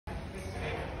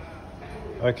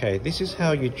Okay, this is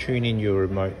how you tune in your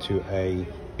remote to a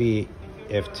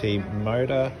BFT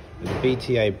motor, the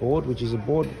BTA board, which is a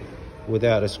board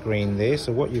without a screen there.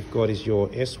 So what you've got is your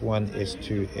S1,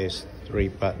 S2,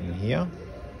 S3 button here.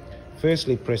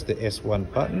 Firstly, press the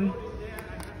S1 button.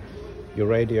 Your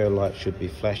radio light should be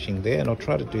flashing there, and I'll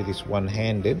try to do this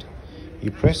one-handed. You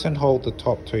press and hold the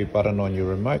top two buttons on your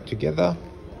remote together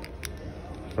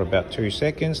for about 2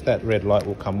 seconds. That red light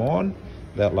will come on,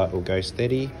 that light will go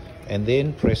steady, and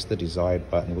then press the desired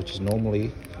button, which is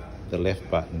normally the left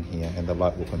button here, and the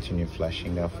light will continue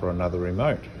flashing. Now for another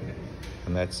remote,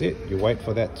 and that's it. You wait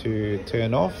for that to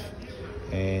turn off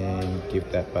and give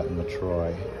that button a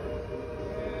try.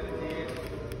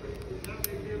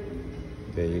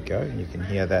 There you go, you can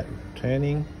hear that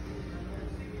turning,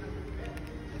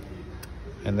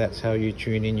 and that's how you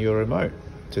tune in your remote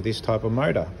to this type of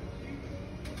motor.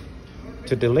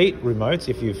 To delete remotes,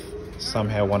 if you've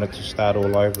somehow wanted to start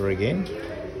all over again,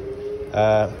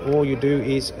 all you do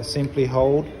is simply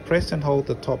press and hold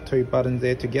the top two buttons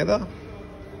there together.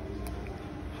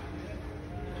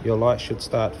 Your light should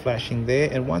start flashing there,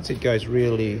 and once it goes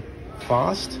really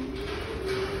fast,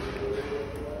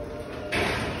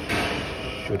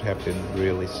 should happen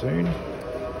really soon,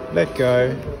 let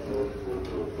go,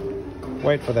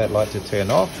 wait for that light to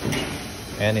turn off,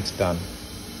 and it's done.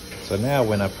 So now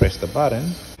when I press the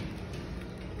button,